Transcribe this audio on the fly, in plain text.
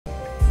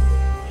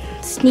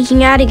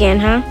Sneaking out again,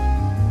 huh?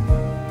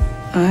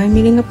 I'm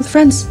meeting up with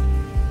friends.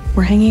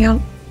 We're hanging out.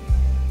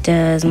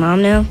 Does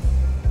Mom know?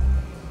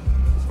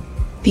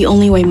 The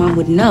only way Mom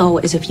would know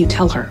is if you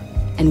tell her.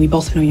 And we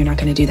both know you're not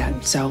gonna do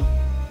that, so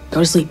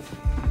go to sleep.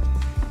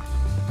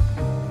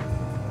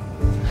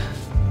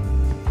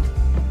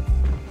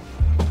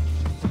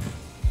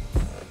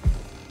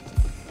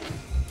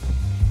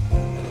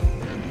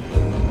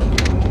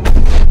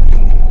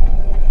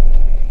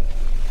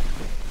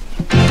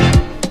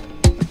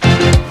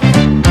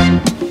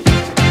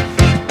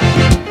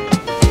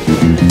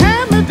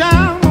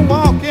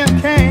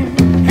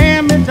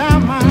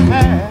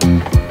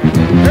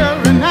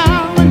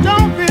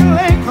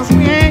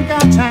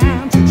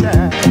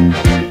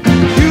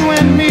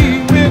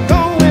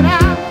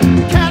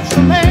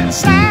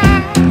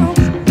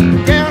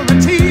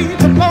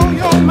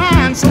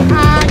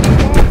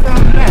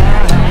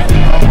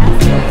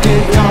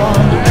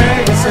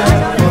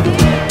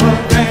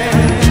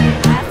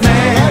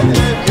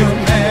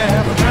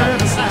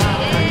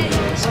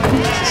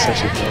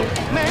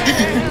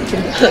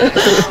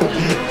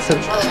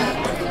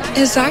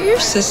 Is that your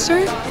sister?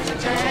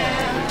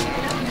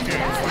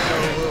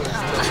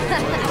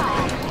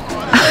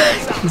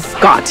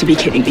 You've got to be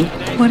kidding me.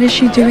 What is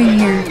she doing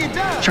here?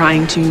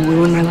 Trying to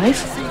ruin my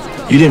life?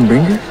 You didn't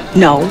bring her?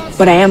 No,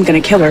 but I am gonna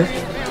kill her.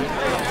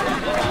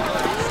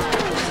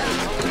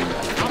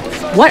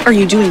 What are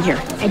you doing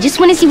here? I just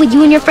want to see what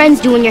you and your friends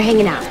do when you're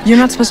hanging out. You're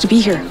not supposed to be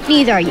here.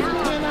 Neither are you.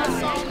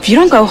 If you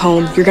don't go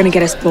home, you're gonna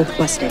get us both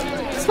busted.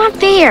 It's not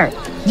fair.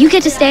 You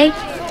get to stay.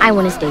 I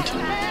want to stay too.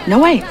 No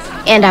way.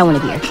 And I want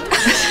to be here.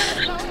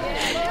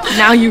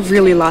 Now you've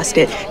really lost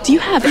it. Do you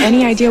have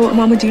any idea what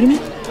Mom would do to me?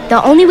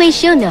 The only way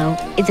she'll know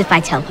is if I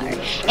tell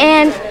her.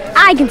 And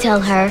I can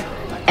tell her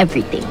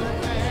everything.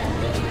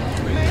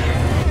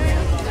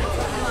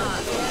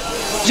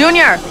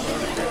 Junior,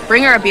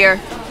 bring her a beer.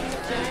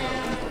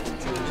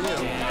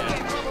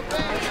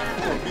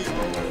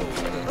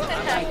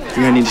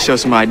 You're gonna need to show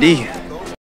some ID.